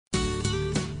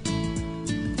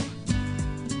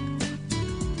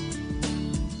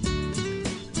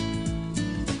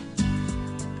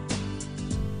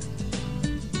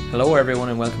Hello everyone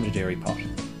and welcome to Dairy Pot.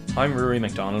 I'm Rory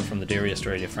McDonald from the Dairy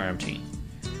Australia Farm Team.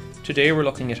 Today we're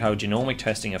looking at how genomic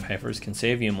testing of heifers can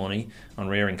save you money on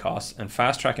rearing costs and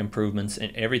fast-track improvements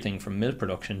in everything from milk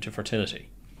production to fertility.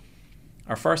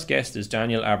 Our first guest is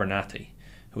Daniel Abernathy,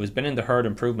 who has been in the herd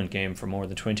improvement game for more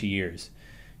than 20 years,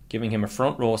 giving him a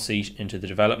front row seat into the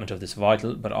development of this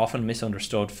vital but often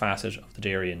misunderstood facet of the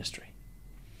dairy industry.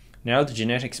 Now the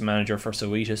genetics manager for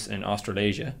Zoetis in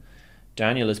Australasia,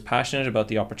 Daniel is passionate about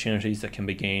the opportunities that can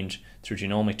be gained through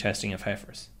genomic testing of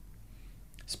heifers.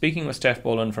 Speaking with Steph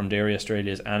Bullen from Dairy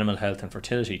Australia's Animal Health and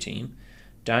Fertility team,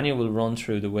 Daniel will run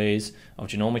through the ways of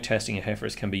genomic testing of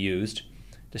heifers can be used,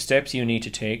 the steps you need to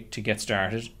take to get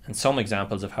started, and some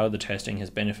examples of how the testing has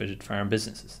benefited farm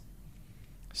businesses.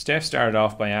 Steph started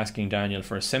off by asking Daniel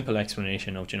for a simple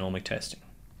explanation of genomic testing.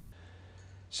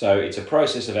 So it's a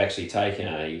process of actually taking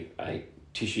a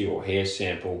tissue or hair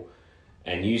sample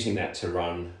and using that to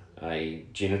run a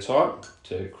genotype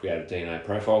to create a DNA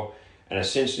profile and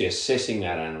essentially assessing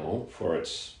that animal for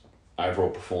its overall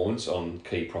performance on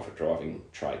key profit driving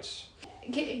traits.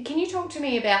 Can you talk to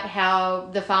me about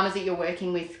how the farmers that you're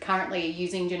working with currently are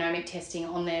using genomic testing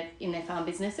in their farm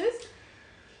businesses?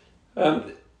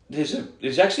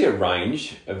 There's actually a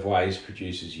range of ways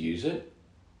producers use it,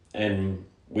 and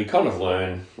we kind of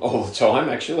learn all the time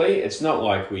actually. It's not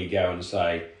like we go and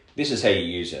say, this is how you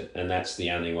use it, and that's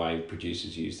the only way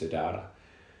producers use the data.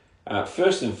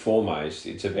 First and foremost,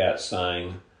 it's about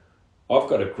saying, I've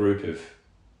got a group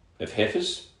of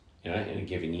heifers, in a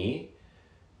given year,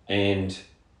 and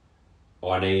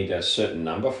I need a certain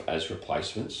number as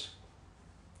replacements.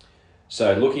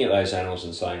 So looking at those animals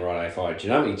and saying, right, if I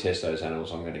genomically test those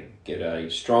animals, I'm going to get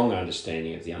a strong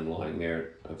understanding of the underlying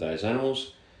merit of those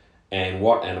animals, and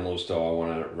what animals do I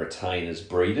want to retain as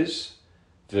breeders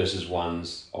versus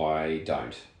ones I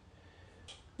don't.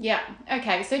 Yeah,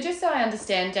 okay, so just so I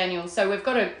understand, Daniel, so we've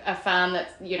got a farm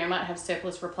that, might have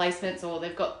surplus replacements, or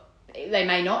they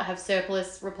may not have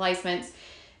surplus replacements.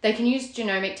 They can use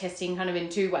genomic testing kind of in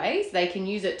two ways. They can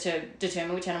use it to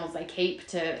determine which animals they keep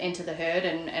to enter the herd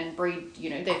and breed,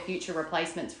 their future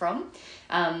replacements from.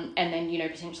 And then,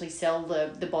 potentially sell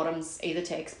the bottoms either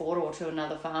to export or to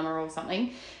another farmer or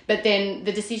something. But then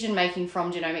the decision making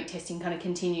from genomic testing kind of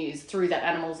continues through that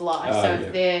animal's life.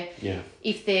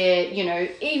 If they're,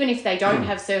 even if they don't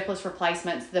have surplus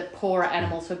replacements, the poorer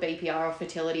animals for BPR or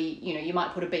fertility, you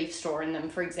might put a beef straw in them,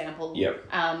 for example,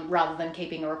 rather than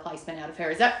keeping a replacement out of her.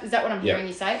 Is that what I'm hearing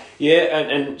you say? Yeah,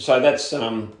 and so that's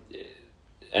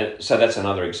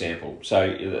another example.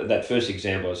 So that first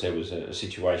example I said was a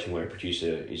situation where a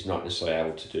producer is not necessarily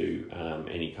able to do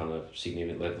any kind of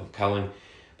significant level of culling,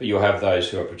 but you'll have those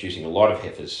who are producing a lot of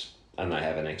heifers and they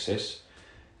have an excess.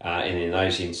 And in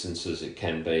those instances, it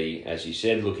can be, as you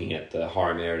said, looking at the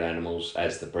high merit animals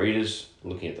as the breeders,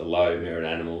 looking at the low merit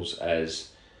animals as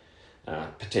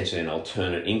potentially an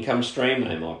alternate income stream.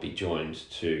 They might be joined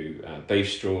to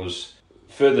beef straws.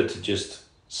 Further to just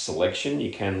selection,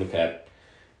 you can look at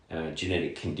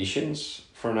genetic conditions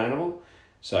for an animal.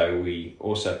 So we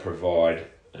also provide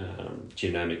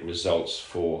genomic results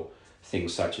for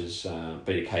things such as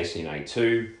beta-casein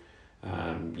A2.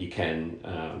 You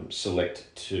can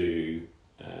select to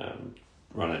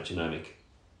run a genomic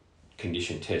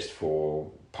condition test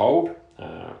for POLD,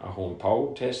 a horn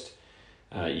POLD test.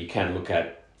 You can look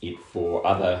at it for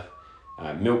other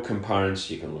milk components.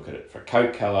 You can look at it for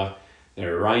coat colour.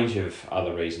 There are a range of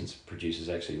other reasons producers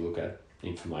actually look at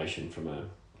information from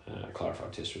a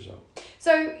clarified test result.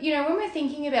 So, when we're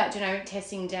thinking about genomic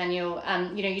testing, Daniel,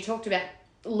 you talked about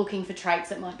looking for traits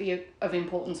that might be of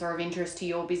importance or of interest to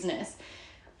your business.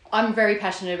 I'm very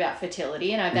passionate about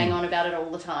fertility and I bang on about it all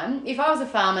the time. If I was a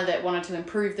farmer that wanted to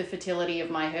improve the fertility of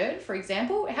my herd, for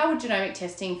example, how would genomic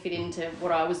testing fit into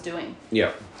what I was doing?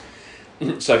 Yeah.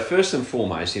 So first and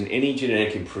foremost, in any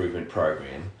genetic improvement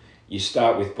program, you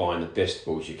start with buying the best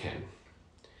bulls you can.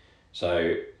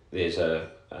 So there's a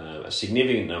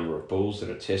significant number of bulls that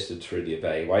are tested through the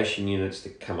evaluation units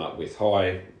that come up with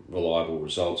high, reliable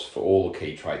results for all the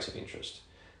key traits of interest.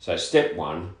 So step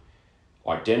one,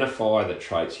 identify the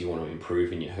traits you want to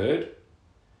improve in your herd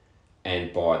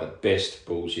and buy the best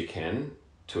bulls you can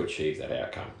to achieve that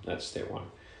outcome. That's step one.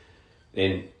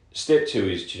 Then step two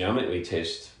is genomically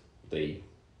test the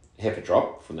heifer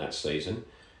drop from that season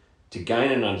to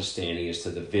gain an understanding as to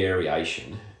the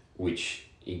variation which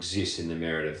exists in the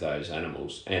merit of those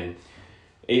animals. And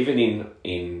even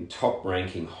in top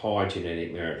ranking high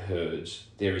genetic merit herds,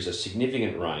 there is a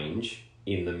significant range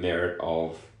in the merit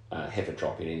of heifer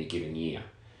drop in any given year.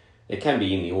 There can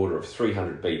be in the order of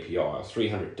 300 BPI or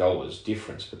 $300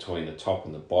 difference between the top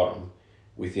and the bottom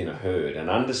within a herd, and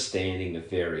understanding the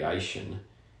variation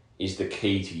is the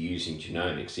key to using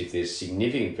genomics. If there's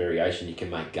significant variation, you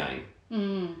can make gain.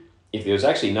 If there was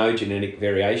actually no genetic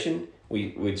variation,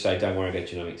 we'd say don't worry about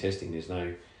genomic testing. There's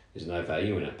no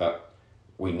value in it. But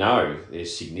we know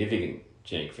there's significant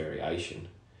genetic variation,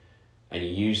 and you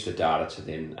use the data to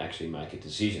then actually make a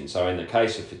decision. So in the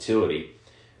case of fertility,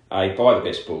 A, buy the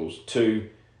best bulls. 2,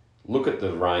 look at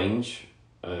the range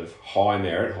of high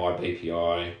merit, high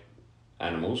BPI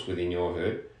animals within your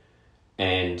herd,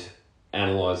 and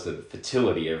analyse the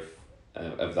fertility of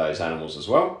those animals as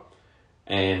well,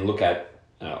 and look at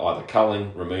either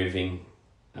culling, removing,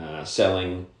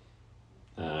 selling,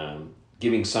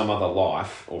 giving some other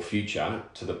life or future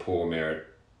to the poor merit,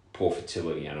 poor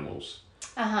fertility animals.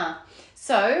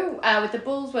 So with the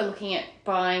bulls, we're looking at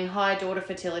buying high daughter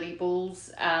fertility bulls.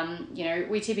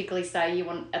 We typically say you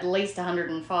want at least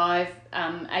 105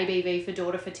 ABV for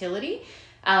daughter fertility.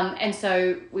 And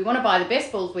so we want to buy the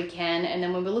best bulls we can, and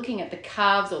then when we're looking at the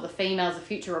calves or the females, the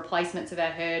future replacements of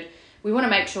our herd, we want to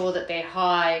make sure that they're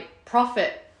high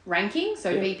profit ranking.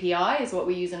 So BPI is what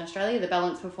we use in Australia, the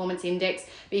Balanced Performance Index,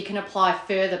 but you can apply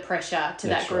further pressure to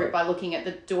that group by looking at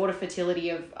the daughter fertility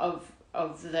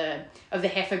of the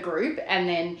heifer group, and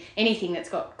then anything that's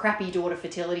got crappy daughter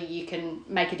fertility, you can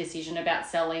make a decision about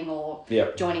selling or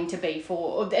joining to B4.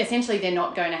 Or essentially, they're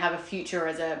not going to have a future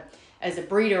as a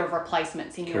breeder of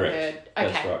replacements in your herd.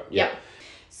 Okay. That's right. Yep.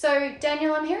 So,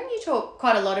 Daniel, I'm hearing you talk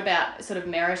quite a lot about sort of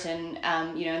merit and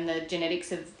and the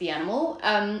genetics of the animal.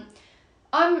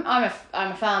 I'm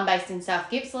a farm based in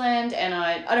South Gippsland, and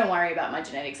I don't worry about my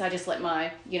genetics. I just let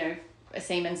my a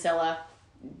semen seller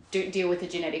deal with the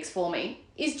genetics for me.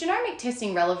 Is genomic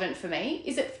testing relevant for me?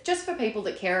 Is it just for people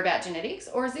that care about genetics,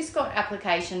 or has this got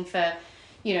application for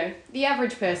the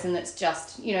average person that's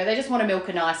just, they just want to milk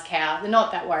a nice cow. They're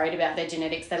not that worried about their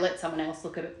genetics. They let someone else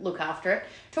look after it.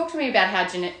 Talk to me about how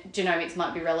genomics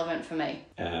might be relevant for me.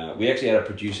 We actually had a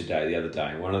producer day the other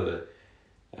day. One of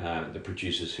the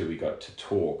producers who we got to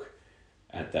talk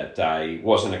at that day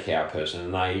wasn't a cow person,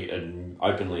 and they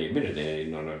openly admitted they're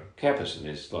not a cow person.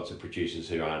 There's lots of producers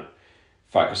who aren't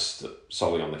focused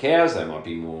solely on the cows. They might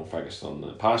be more focused on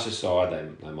the pasture side.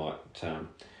 They might...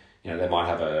 they might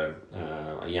have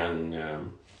a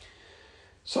young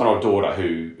son or daughter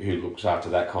who looks after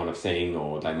that kind of thing,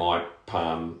 or they might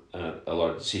palm a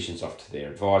lot of decisions off to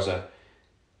their advisor.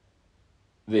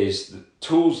 There's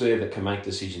tools there that can make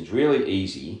decisions really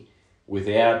easy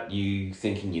without you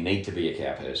thinking you need to be a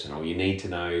cow person, or you need to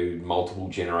know multiple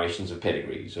generations of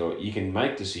pedigrees, or you can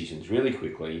make decisions really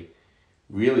quickly,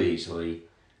 really easily.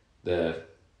 The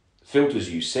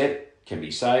filters you set can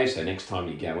be saved, so next time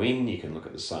you go in, you can look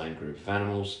at the same group of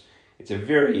animals. It's a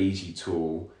very easy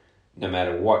tool, no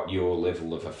matter what your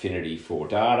level of affinity for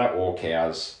data or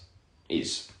cows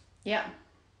is. Yeah.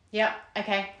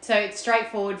 Okay. So it's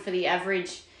straightforward for the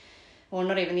average, or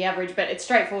not even the average, but it's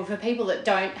straightforward for people that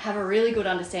don't have a really good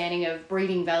understanding of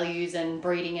breeding values and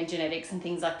breeding and genetics and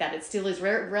things like that. It still is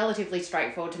relatively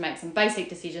straightforward to make some basic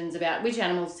decisions about which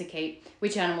animals to keep,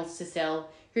 which animals to sell,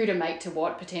 who to mate to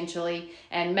what potentially,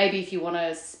 and maybe if you want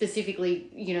to specifically,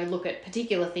 look at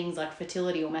particular things like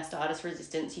fertility or mastitis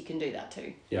resistance, you can do that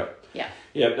too. Yep. Yeah.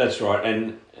 Yep, that's right.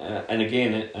 And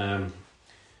again,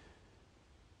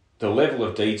 the level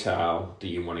of detail that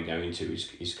you want to go into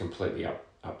is completely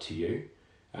up to you.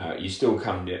 You still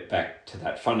come back to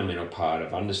that fundamental part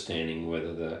of understanding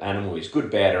whether the animal is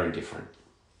good, bad, or indifferent,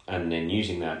 and then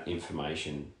using that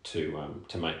information to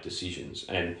make decisions.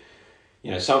 And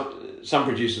some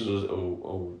producers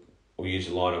will use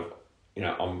a line of,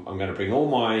 I'm going to bring all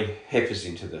my heifers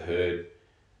into the herd.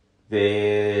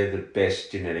 They're the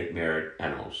best genetic merit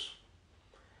animals.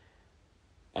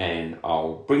 And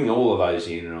I'll bring all of those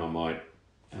in, and I might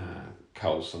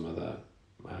cull some of the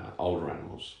older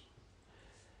animals.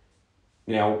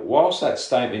 Now, whilst that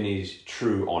statement is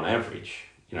true on average,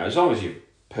 as long as you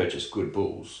purchase good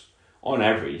bulls, on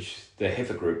average, the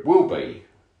heifer group will be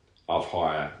of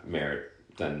higher merit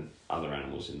than other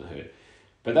animals in the herd.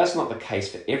 But that's not the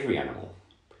case for every animal.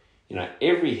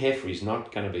 Every heifer is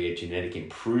not going to be a genetic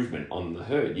improvement on the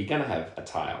herd. You're going to have a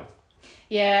tail.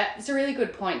 Yeah, it's a really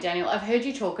good point, Daniel. I've heard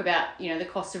you talk about, the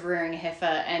cost of rearing a heifer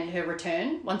and her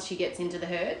return once she gets into the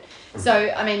herd. Mm-hmm. So,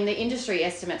 the industry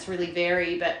estimates really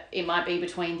vary, but it might be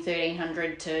between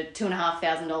 $1,300 to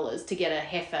 $2,500 to get a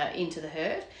heifer into the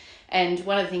herd. And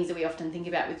one of the things that we often think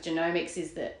about with genomics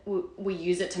is that we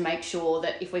use it to make sure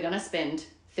that if we're going to spend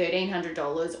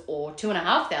 $1,300 or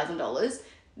 $2,500,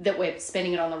 that we're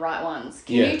spending it on the right ones.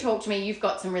 Can you talk to me? You've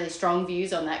got some really strong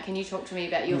views on that. Can you talk to me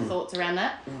about your thoughts around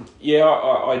that? Yeah,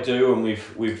 I do, and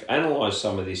we've analysed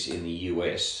some of this in the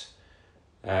US,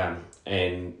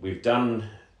 and we've done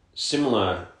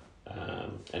similar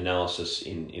analysis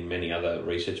in many other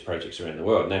research projects around the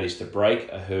world, and that is to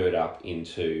break a herd up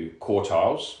into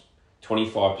quartiles,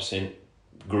 25%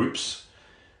 groups,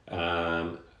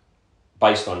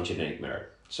 based on genetic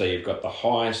merit. So you've got the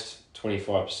highest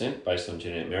 25% based on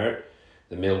genetic merit,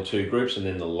 the middle two groups, and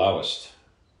then the lowest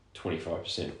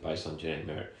 25% based on genetic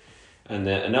merit. And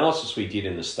the analysis we did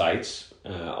in the States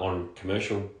on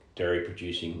commercial dairy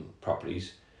producing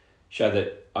properties showed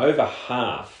that over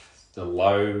half the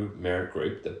low merit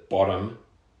group, the bottom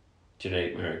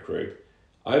genetic merit group,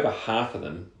 over half of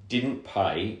them didn't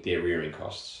pay their rearing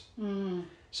costs.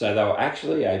 So they were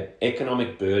actually an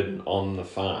economic burden on the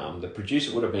farm. The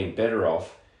producer would have been better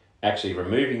off actually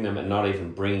removing them and not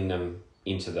even bringing them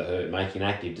into the herd. Making an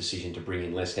active decision to bring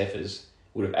in less heifers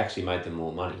would have actually made them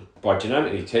more money. By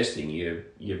genomically testing, you're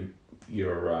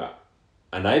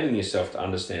enabling yourself to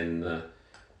understand the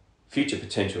future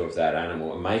potential of that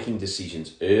animal and making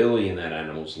decisions early in that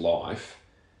animal's life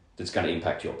that's going to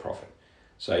impact your profit.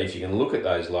 So if you can look at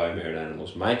those low merit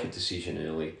animals, make a decision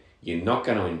early, you're not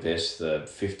going to invest the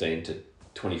 15 to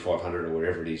 2,500 or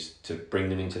whatever it is to bring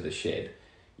them into the shed.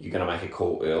 You're going to make a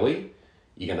call early.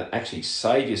 You're going to actually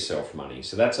save yourself money.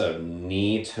 So that's a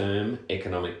near-term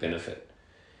economic benefit.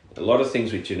 A lot of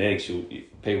things with genetics,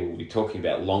 people will be talking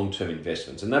about long-term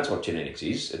investments, and that's what genetics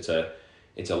is.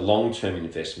 It's a long-term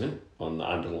investment on the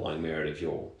underlying merit of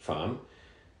your farm.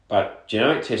 But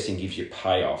genomic testing gives you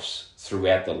payoffs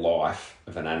throughout the life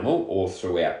of an animal or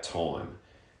throughout time.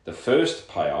 The first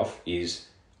payoff is,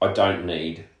 I don't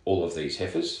need all of these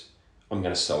heifers. I'm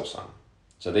going to sell some.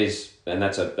 So that's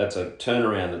a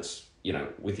turnaround that's,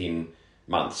 within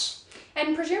months.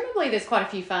 And presumably there's quite a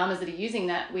few farmers that are using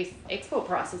that with export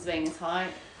prices being as high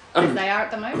as they are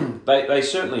at the moment. They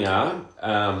certainly are.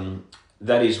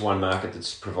 That is one market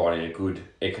that's providing a good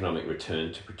economic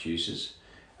return to producers.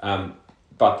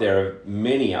 But there are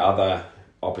many other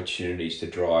opportunities to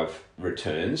drive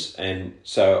returns. And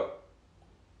so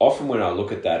often when I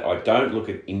look at that, I don't look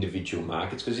at individual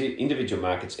markets because individual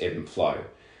markets ebb and flow.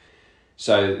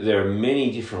 So there are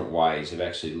many different ways of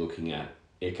actually looking at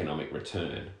economic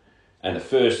return. And the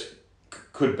first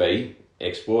could be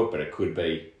export, but it could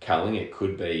be culling. It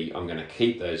could be I'm going to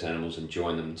keep those animals and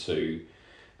join them to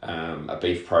a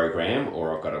beef program,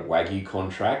 or I've got a Wagyu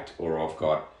contract, or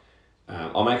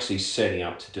I'm actually setting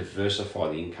up to diversify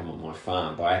the income on my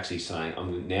farm by actually saying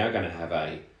I'm now going to have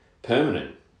a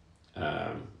permanent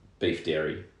beef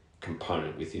dairy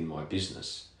component within my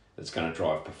business that's going to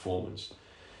drive performance.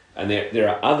 And there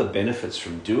are other benefits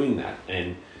from doing that.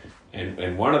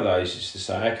 And one of those is to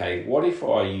say, okay, what if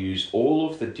I use all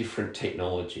of the different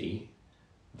technology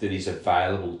that is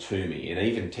available to me? And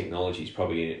even technology is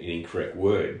probably an incorrect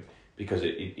word because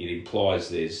it implies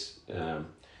there's a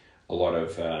lot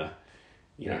of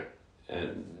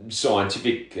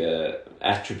scientific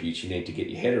attributes you need to get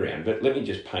your head around. But let me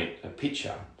just paint a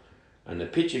picture. And the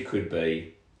picture could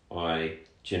be I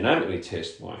genomically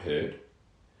test my herd.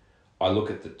 I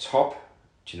look at the top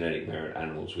genetic merit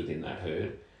animals within that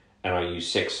herd, and I use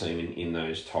sex semen in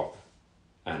those top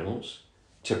animals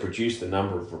to produce the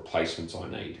number of replacements I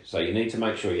need. So you need to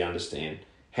make sure you understand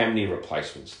how many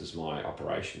replacements does my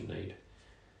operation need.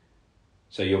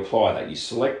 So you apply that, you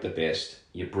select the best,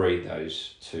 you breed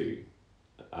those to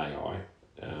AI,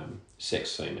 sex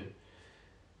semen.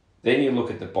 Then you look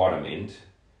at the bottom end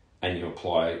and you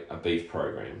apply a beef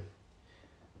program.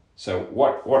 So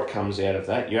what comes out of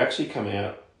that? You actually come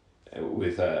out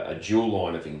with a dual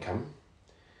line of income,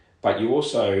 but you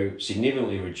also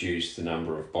significantly reduce the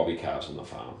number of bobby calves on the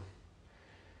farm.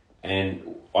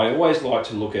 And I always like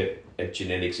to look at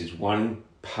genetics as one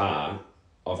part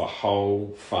of a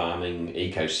whole farming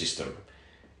ecosystem.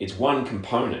 It's one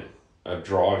component of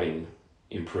driving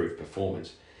improved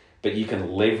performance, but you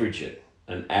can leverage it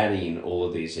and add in all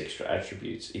of these extra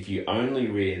attributes. If you only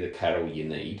rear the cattle you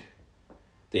need,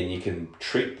 then you can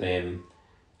treat them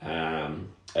and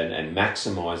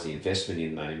maximize the investment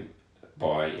in them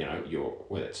by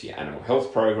whether it's your animal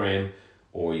health program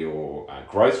or your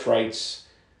growth rates,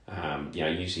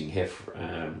 using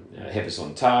heifers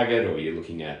on target, or you're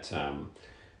looking at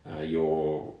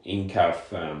your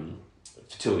in-calf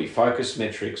fertility focus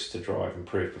metrics to drive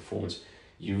improved performance.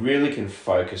 You really can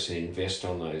focus and invest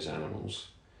on those animals,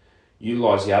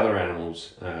 utilize the other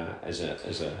animals as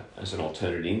an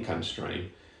alternate income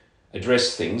stream,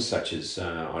 address things such as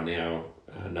I now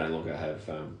no longer have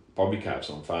bobby calves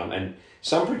on farm, and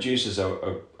some producers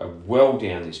are well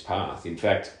down this path. In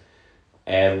fact,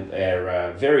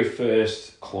 our very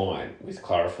first client with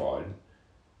Clarified,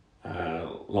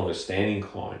 longest standing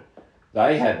client,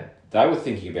 they were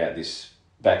thinking about this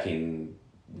back in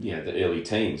the early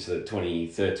teens, the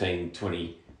 2013,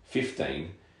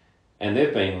 15, and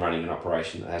they've been running an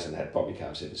operation that hasn't had bobby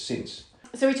calves ever since.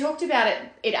 So we talked about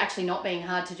it actually not being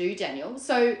hard to do, Daniel.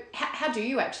 So how do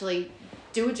you actually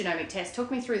do a genomic test? Talk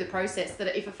me through the process,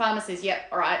 that if a farmer says, yep,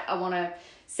 all right, I want to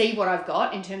see what I've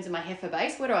got in terms of my heifer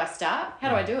base, where do I start? How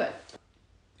do I do it?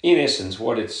 In essence,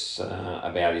 what it's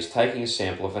about is taking a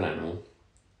sample of an animal,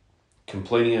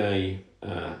 completing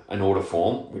an order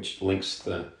form which links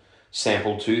the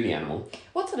sample to the animal.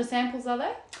 What sort of samples are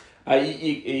they?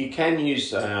 You can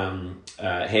use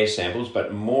hair samples,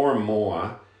 but more and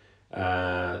more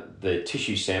the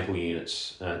tissue sample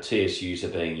units, TSUs, are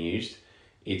being used.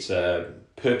 It's a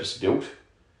purpose-built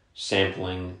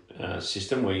sampling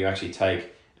system where you actually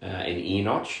take an ear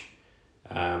notch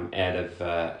out of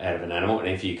an animal, and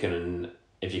if you can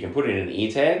put in an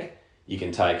ear tag, you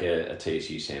can take a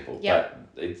TSU sample. Yep.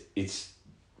 But it's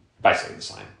basically the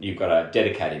same. You've got a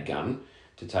dedicated gun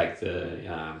to take the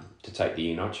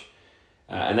ear notch,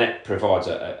 and that provides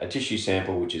a tissue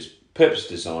sample which is purpose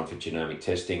designed for genomic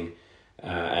testing,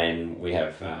 and we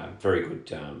have very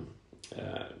good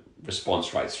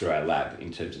response rates through our lab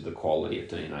in terms of the quality of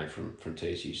DNA from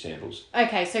TSU samples.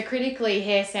 Okay, so critically,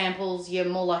 hair samples, you're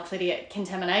more likely to get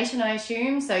contamination, I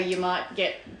assume. So you might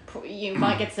get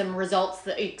some results,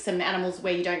 some animals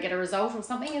where you don't get a result or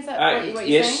something. Is that what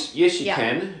you're saying? Yes, you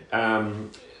can.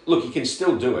 Look, you can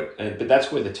still do it, but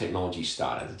that's where the technology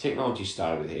started. The technology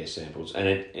started with hair samples,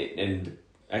 and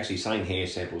actually saying hair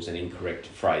sample is an incorrect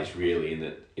phrase, really, in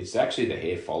that it's actually the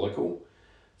hair follicle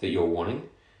that you're wanting.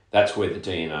 That's where the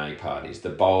DNA part is, the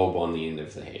bulb on the end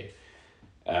of the hair.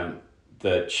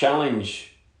 The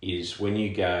challenge is when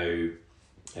you go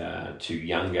to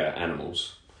younger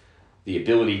animals, the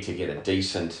ability to get a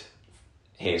decent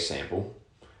hair sample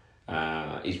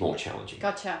is more challenging.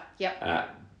 Gotcha,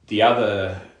 yep. The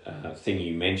other thing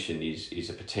you mentioned is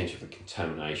a potential for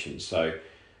contamination. So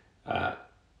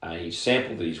a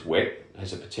sample that is wet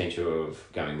has a potential of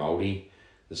going mouldy.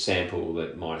 The sample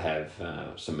that might have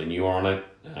some manure on it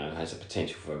has a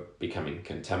potential for becoming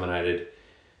contaminated.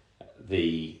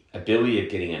 The ability of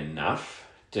getting enough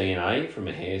DNA from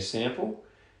a hair sample,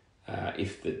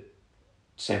 if the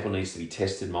sample needs to be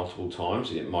tested multiple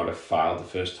times, it might have failed the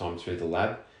first time through the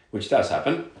lab, which does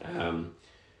happen.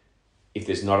 If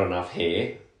there's not enough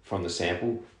hair from the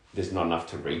sample, there's not enough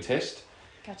to retest.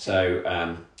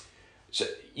 Gotcha. So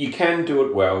you can do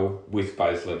it well with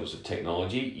both levels of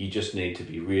technology. You just need to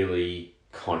be really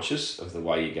conscious of the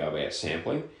way you go about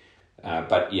sampling.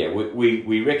 But yeah,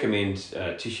 we recommend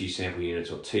tissue sample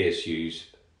units or TSUs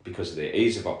because of their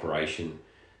ease of operation.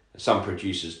 Some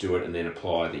producers do it and then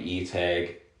apply the ear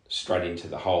tag straight into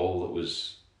the hole that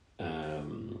was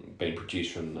being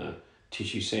produced from the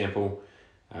tissue sample.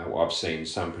 I've seen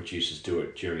some producers do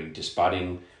it during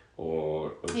disbudding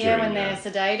or during, when they're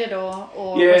sedated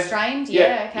or restrained.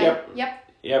 Yep.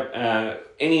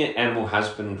 Any animal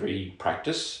husbandry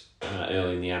practice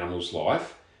early in the animal's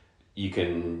life, you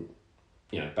can,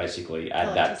 basically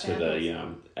add that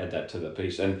to the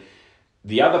piece. And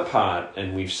the other part,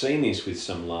 and we've seen this with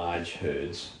some large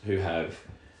herds who have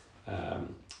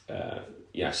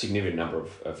significant number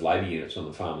of labour units on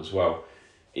the farm as well,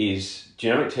 is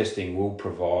genomic testing will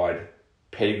provide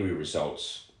pedigree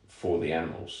results for the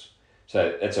animals.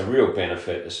 So that's a real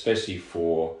benefit, especially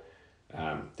for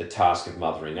the task of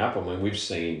mothering up. I mean, we've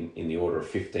seen in the order of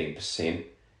 15%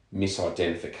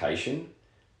 misidentification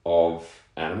of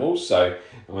animals. So,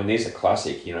 I mean, there's a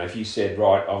classic. If you said,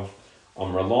 right, I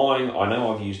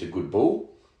know I've used a good bull,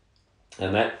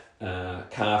 and that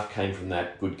calf came from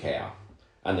that good cow,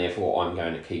 and therefore I'm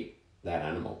going to keep that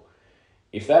animal.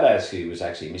 If that was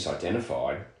actually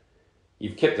misidentified,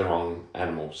 you've kept the wrong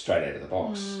animal straight out of the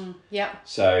box.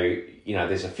 So,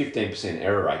 there's a 15%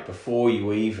 error rate before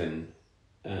you even,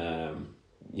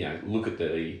 look at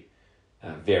the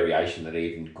variation that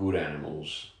even good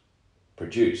animals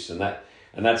produce. And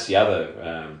that's the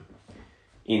other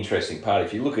interesting part.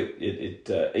 If you look at it,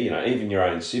 even your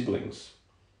own siblings,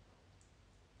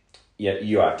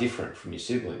 you are different from your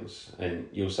siblings. And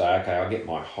you'll say, okay, I get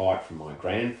my height from my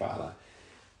grandfather,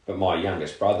 but my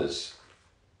youngest brother's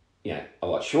a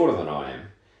lot shorter than I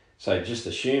am. So just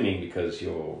assuming because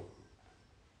your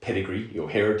pedigree, your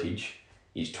heritage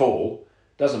is tall,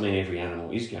 doesn't mean every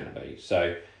animal is going to be.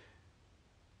 So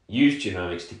use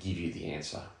genomics to give you the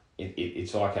answer.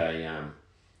 It's like a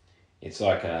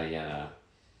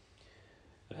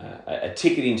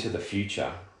ticket into the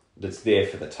future that's there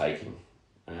for the taking.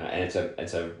 And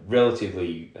it's a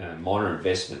relatively minor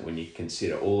investment when you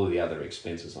consider all of the other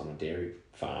expenses on a dairy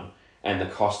farm and the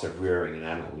cost of rearing an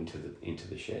animal into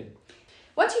the shed.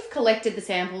 Once you've collected the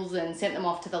samples and sent them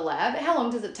off to the lab, how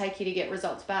long does it take you to get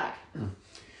results back?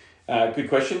 Good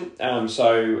question.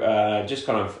 Just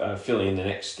kind of filling in the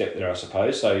next step there, I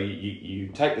suppose. So you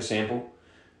take the sample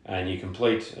and you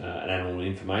complete an animal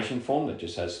information form that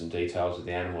just has some details of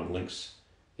the animal and links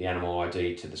the animal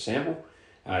ID to the sample.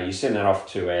 You send that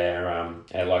off to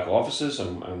our local offices,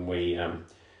 and we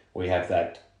have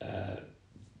that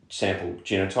sample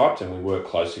genotyped, and we work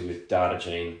closely with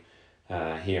Datagene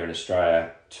here in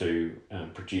Australia to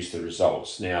produce the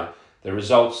results. Now, the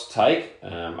results take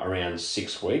around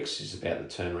 6 weeks is about the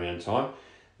turnaround time.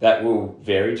 That will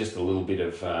vary just a little bit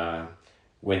of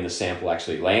when the sample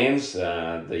actually lands.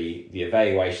 The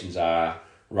evaluations are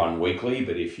run weekly,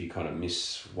 but if you kind of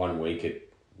miss 1 week,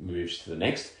 it moves to the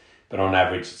next. But on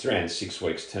average, it's around 6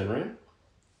 weeks turnaround.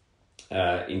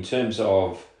 In terms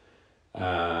of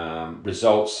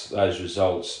results, those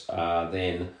results are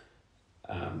then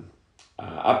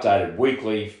updated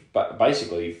weekly, but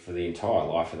basically for the entire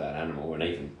life of that animal, and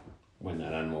even when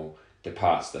that animal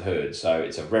departs the herd. So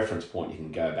it's a reference point you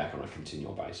can go back on a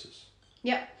continual basis.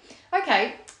 Yep.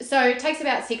 Okay, so it takes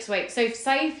about 6 weeks. So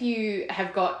say if you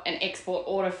have got an export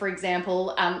order, for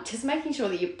example, just making sure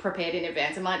that you're prepared in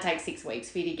advance. It might take 6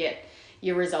 weeks for you to get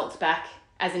your results back,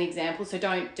 as an example. So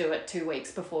don't do it 2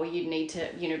 weeks before you need to,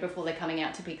 before they're coming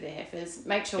out to pick their heifers.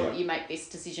 Make sure that you make this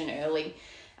decision early,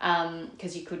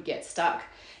 because you could get stuck.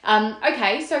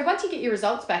 Okay, so once you get your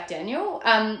results back, Daniel,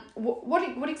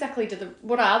 what exactly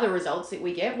what are the results that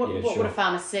we get? What would a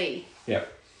farmer see? Yeah.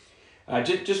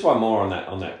 Just one more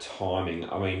on that timing.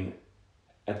 I mean,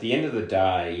 at the end of the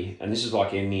day, and this is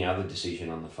like any other decision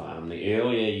on the farm, the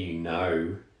earlier you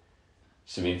know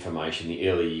some information, the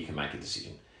earlier you can make a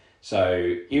decision.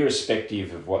 So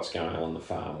irrespective of what's going on the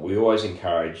farm, we always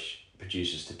encourage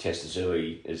producers to test as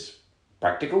early as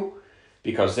practical,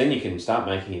 because then you can start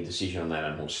making a decision on that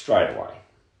animal straight away.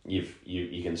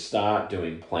 You can start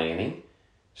doing planning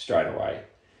straight away.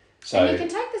 So, and you can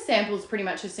take the samples pretty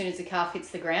much as soon as the calf hits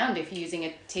the ground if you're using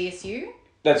a TSU?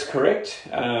 That's correct.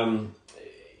 In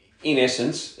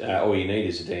essence, all you need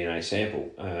is a DNA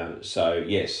sample. So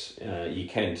yes, you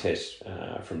can test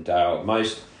from day old.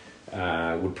 Most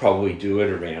would probably do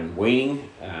it around weaning,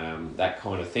 that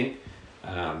kind of thing,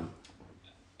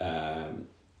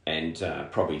 and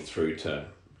probably through to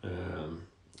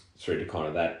kind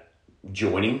of that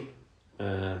joining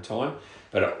time.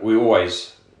 But we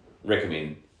always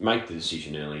recommend make the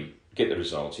decision early, get the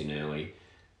results in early,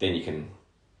 then you can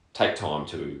take time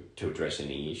to address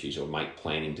any issues or make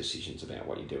planning decisions about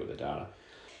what you do with the data.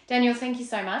 Daniel, thank you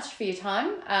so much for your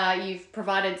time. You've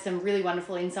provided some really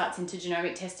wonderful insights into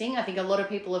genomic testing. I think a lot of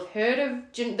people have heard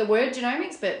of the word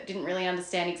genomics, but didn't really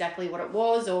understand exactly what it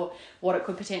was or what it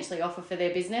could potentially offer for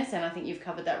their business. And I think you've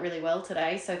covered that really well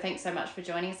today. So thanks so much for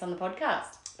joining us on the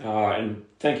podcast. And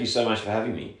thank you so much for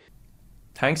having me.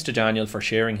 Thanks to Daniel for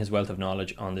sharing his wealth of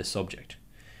knowledge on this subject.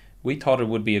 We thought it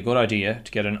would be a good idea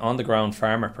to get an on-the-ground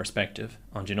farmer perspective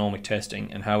on genomic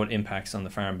testing and how it impacts on the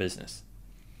farm business.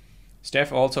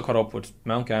 Steph also caught up with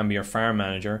Mount Gambier farm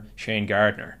manager Shane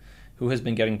Gardner, who has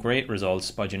been getting great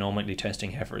results by genomically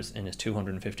testing heifers in his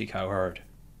 250 cow herd.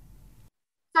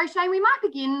 So Shane, we might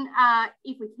begin,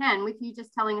 if we can, with you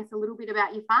just telling us a little bit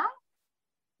about your farm.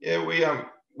 Yeah,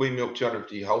 we milk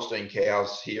 250 Holstein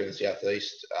cows here in the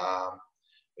southeast,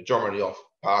 majority off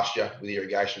pasture with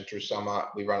irrigation through summer.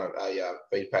 We run a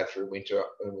feed pad through winter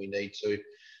when we need to.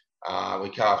 We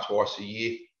calve twice a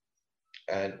year,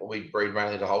 and we breed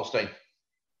mainly to Holstein.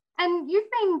 And you've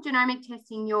been genomic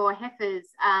testing your heifers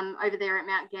over there at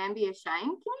Mount Gambier, Shane. Can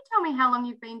you tell me how long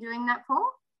you've been doing that for?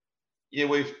 Yeah,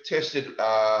 we've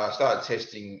started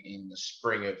testing in the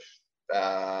spring of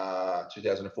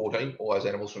 2014. All those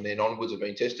animals from then onwards have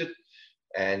been tested,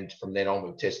 and from then on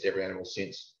we've tested every animal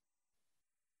since.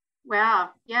 Wow.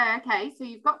 Yeah, okay. So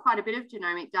you've got quite a bit of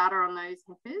genomic data on those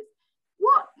heifers.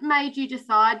 What made you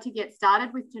decide to get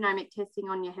started with genomic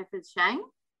testing on your heifers, Shane?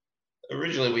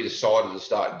 Originally, we decided to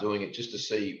start doing it just to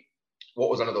see what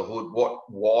was under the hood, what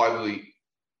we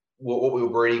were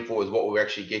breeding for is what we were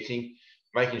actually getting,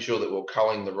 making sure that we were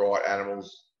culling the right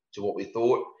animals to what we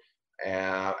thought,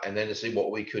 and then to see what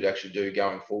we could actually do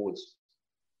going forwards.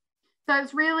 So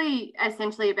it's really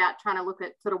essentially about trying to look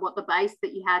at sort of what the base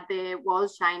that you had there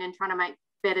was, Shane, and trying to make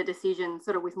better decisions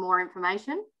sort of with more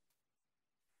information.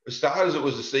 For starters, it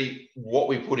was to see what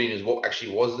we put in is what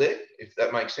actually was there, if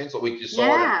that makes sense. Like we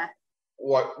decided,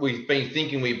 like we've been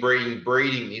thinking we're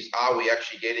breeding this, are we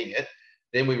actually getting it?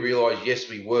 Then we realised, yes,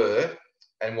 we were,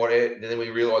 and then we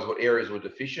realised what areas were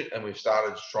deficient, and we've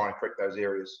started to try and correct those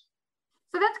areas.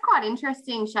 So that's quite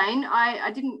interesting, Shane.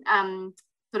 I didn't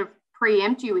sort of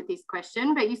preempt you with this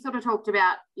question, but you sort of talked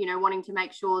about, you know, wanting to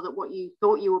make sure that what you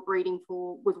thought you were breeding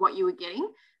for was what you were getting.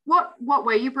 What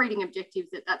were your breeding objectives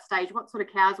at that stage? What sort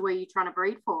of cows were you trying to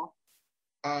breed for?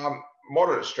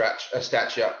 Moderate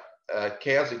stature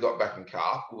cows that got back in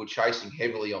calf. We were chasing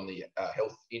heavily on the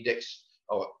health index,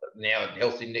 or now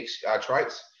health index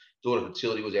traits. Daughter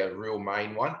fertility was our real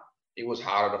main one. It was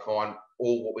harder to find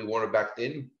all what we wanted back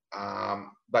then.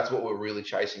 That's what we were really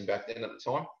chasing back then at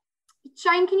the time.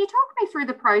 Shane, can you talk me through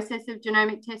the process of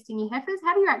genomic testing your heifers?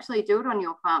 How do you actually do it on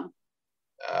your farm?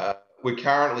 We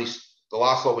currently, the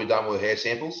last lot we've done were hair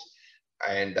samples,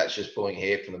 and that's just pulling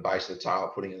hair from the base of the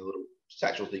tail, putting in a little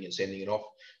satchel thing and sending it off.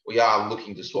 We are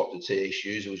looking to swap to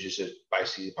TXUs. It was just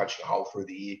basically punching a hole through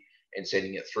the ear and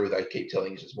sending it through. They keep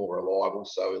telling us it's more reliable,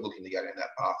 so we're looking to go down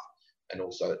that path, and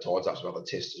also it ties up some other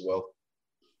tests as well.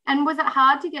 And was it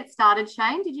hard to get started,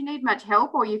 Shane? Did you need much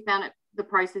help, or you found the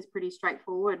process pretty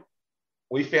straightforward?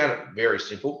 We found it very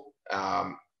simple.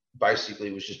 Basically,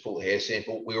 it was just pull a hair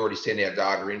sample. We already sent our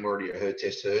data in. We're already a herd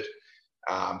test herd.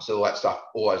 So all that stuff,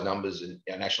 all those numbers and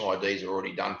our national IDs are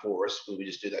already done for us. We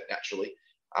just do that naturally.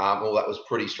 All that was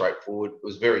pretty straightforward. It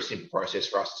was a very simple process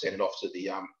for us to send it off to the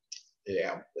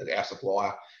our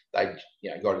supplier. They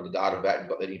got in the data vat and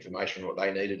got that information, what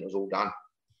they needed, and it was all done.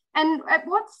 And at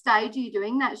what stage are you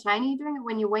doing that, Shane? Are you doing it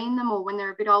when you wean them, or when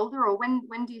they're a bit older, or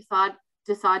when do you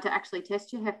decide to actually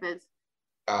test your heifers?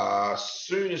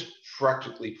 Soon as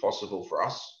practically possible for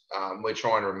us. We're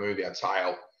trying to remove our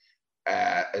tail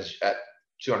at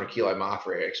 200 kilo mark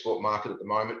for our export market at the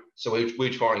moment. So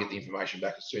we're trying to get the information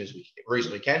back as soon as we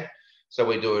reasonably can. So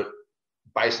we do it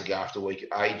basically after a week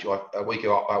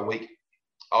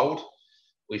old.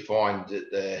 We find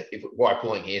that by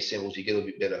pulling hair samples, you get a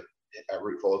bit better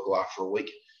root follicle after a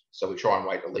week. So we try and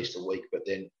wait at least a week, but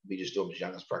then we just do them as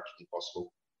young as practically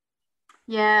possible.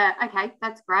 Yeah, okay,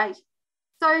 that's great.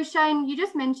 So Shane, you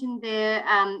just mentioned there,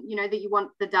 that you want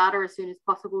the data as soon as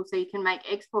possible so you can make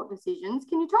export decisions.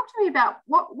 Can you talk to me about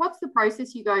what's the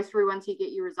process you go through once you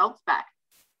get your results back?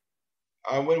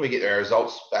 When we get our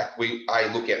results back, we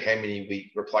look at how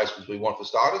many replacements we want for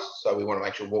starters. So we want to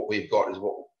make sure what we've got is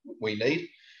what we need.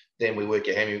 Then we work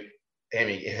out how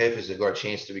many heifers have got a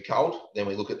chance to be culled. Then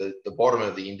we look at the bottom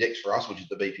of the index for us, which is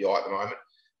the BPI at the moment.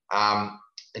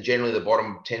 And generally the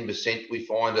bottom 10% we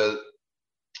find are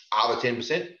the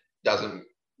 10%.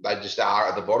 They just are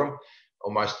at the bottom.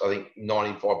 Almost, I think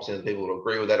 95% of the people will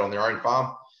agree with that on their own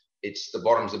farm. It's the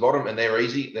bottom's the bottom, and they're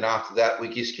easy. Then after that, we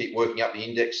just keep working up the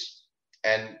index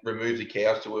and remove the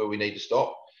cows to where we need to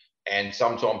stop. And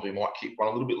sometimes we might keep one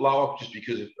a little bit lower just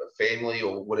because of a family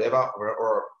or whatever,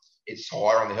 or it's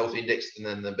higher on the health index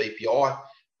than the BPI,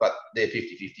 but they're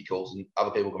 50-50 calls, and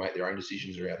other people can make their own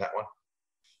decisions around that one.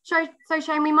 So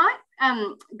Shane, we might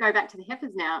go back to the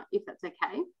heifers now, if that's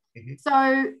okay. Mm-hmm.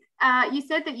 So you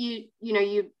said that you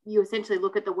essentially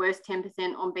look at the worst 10%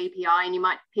 on BPI, and you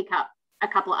might pick up a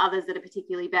couple of others that are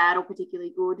particularly bad or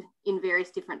particularly good in various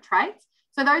different traits.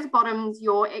 So those bottoms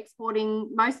you're exporting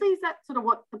mostly, is that sort of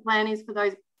what the plan is for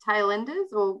those tail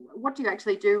enders, or what do you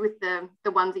actually do with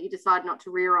the ones that you decide not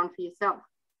to rear on for yourself?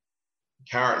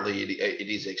 Currently, it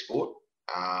is export,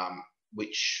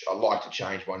 which I'd like to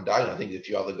change one day. And I think a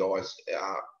few other guys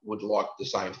would like the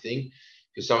same thing,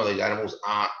 because some of these animals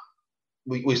aren't,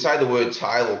 we say the word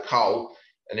tail or cull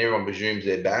and everyone presumes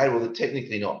they're bad. Well, they're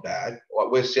technically not bad.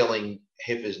 Like, we're selling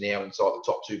heifers now inside the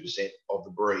top 2% of the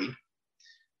breed,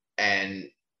 and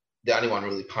the only one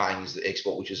really paying is the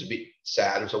export, which is a bit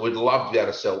sad. So we'd love to be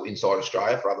able to sell inside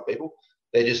Australia for other people.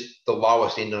 They're just the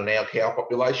lowest end on our cow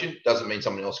population. Doesn't mean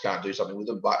someone else can't do something with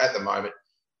them, but at the moment,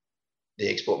 the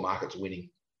export market's winning.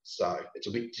 So it's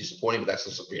a bit disappointing, but that's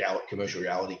just a reality, commercial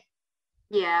reality.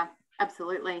 Yeah,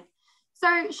 absolutely.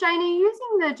 So Shane, are you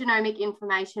using the genomic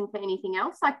information for anything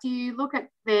else? Like, do you look at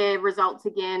their results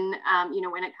again,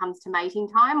 when it comes to mating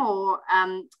time, or,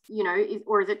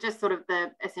 or is it just sort of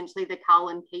essentially the cull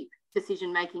and keep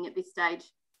decision making at this stage?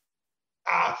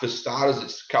 For starters,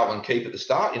 it's cull and keep at the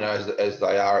start, as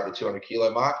they are at the 200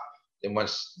 kilo mark. Then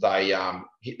once they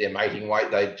hit their mating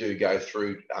weight, they do go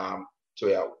through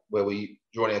to where we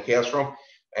join our cows from,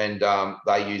 and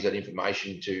they use that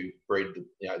information to breed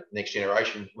the next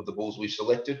generation with the bulls we've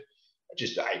selected. It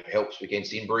just helps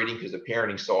against inbreeding, because the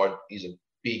parenting side is a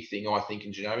big thing, I think,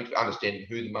 in genomics. Understanding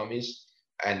who the mum is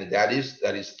and the dad is,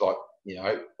 that is like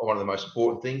one of the most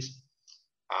important things.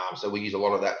 So we use a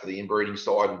lot of that for the inbreeding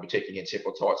side and protecting against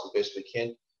hepatitis as best we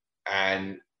can.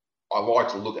 And I like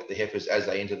to look at the heifers as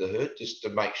they enter the herd, just to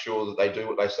make sure that they do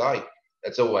what they say.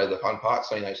 That's always the fun part,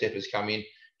 seeing those heifers come in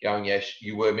going, yes,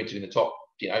 you were meant to be in the top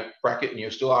bracket, and you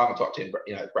still are in the top 10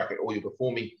 bracket, or you're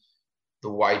performing the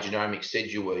way genomics said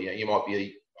you were. You might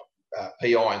be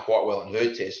PI quite well in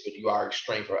herd tests, but you are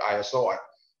extreme for ASI,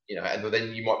 and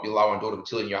then you might be low on daughter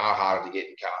fertility and you are harder to get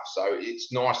in calves. So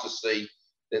it's nice to see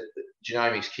that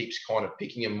genomics keeps kind of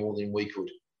picking them more than we could.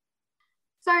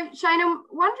 So Shane, I'm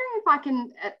wondering if I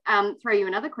can throw you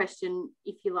another question,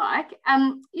 if you like.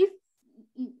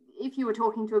 If you were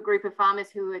talking to a group of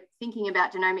farmers who were thinking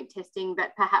about genomic testing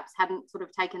but perhaps hadn't sort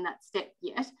of taken that step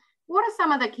yet, what are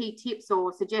some of the key tips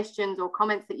or suggestions or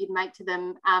comments that you'd make to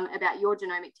them about your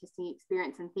genomic testing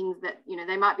experience and things that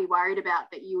they might be worried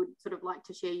about that you would sort of like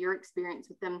to share your experience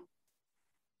with them?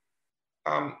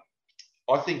 I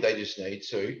think they just need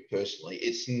to, personally.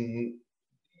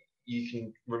 You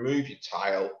can remove your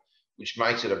tail, which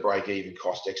makes it a break-even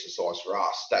cost exercise for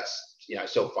us. That's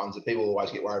self-funded. People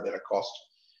always get worried about a cost.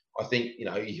 I think you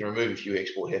can remove a few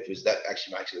export heifers. That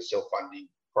actually makes it a self-funding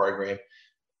program.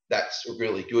 That's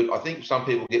really good. I think some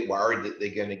people get worried that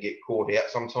they're going to get caught out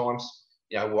sometimes.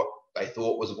 What they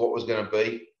thought was what was going to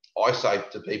be. I say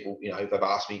to people, if they've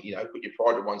asked me, put your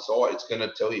pride to one side, it's going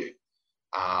to tell you.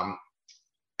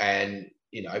 And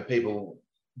people,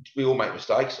 we all make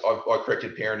mistakes. I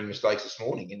corrected parenting mistakes this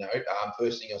morning.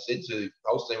 First thing I said to the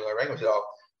whole team when I rang, I said, "I'm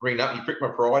ringing up. You pricked my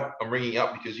pride. I'm ringing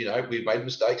up because we've made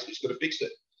mistakes. We just got to fix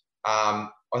it." I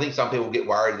think some people get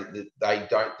worried that they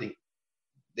don't think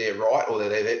they're right or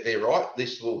that they're right.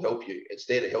 This will help you. It's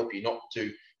there to help you, not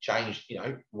to change,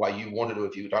 the way you want to do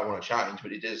if you don't want to change,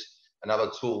 but it is another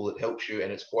tool that helps you,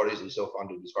 and it's quite easily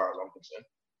self-funded as far as I'm concerned.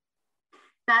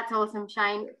 That's awesome,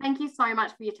 Shane. Thank you so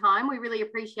much for your time. We really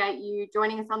appreciate you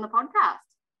joining us on the podcast.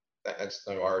 That's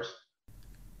no worries.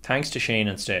 Thanks to Shane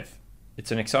and Steph.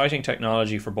 It's an exciting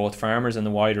technology for both farmers and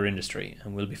the wider industry,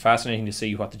 and will be fascinating to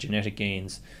see what the genetic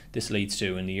gains this leads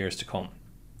to in the years to come.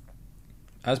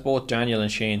 As both Daniel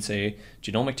and Shane say,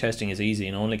 genomic testing is easy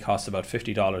and only costs about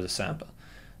 $50 a sample,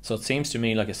 so it seems to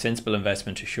me like a sensible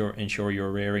investment to ensure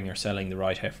you're rearing or selling the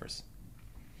right heifers.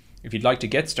 If you'd like to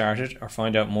get started or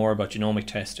find out more about genomic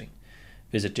testing,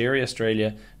 visit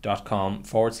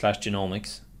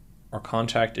dairyaustralia.com/genomics or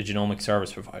contact a genomic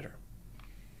service provider.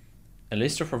 A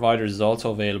list of providers is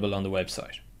also available on the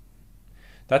website.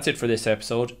 That's it for this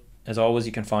episode. As always,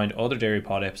 you can find other Dairy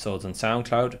Pod episodes on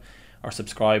SoundCloud or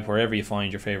subscribe wherever you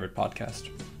find your favourite podcast.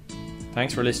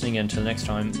 Thanks for listening, and until next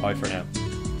time, bye for now.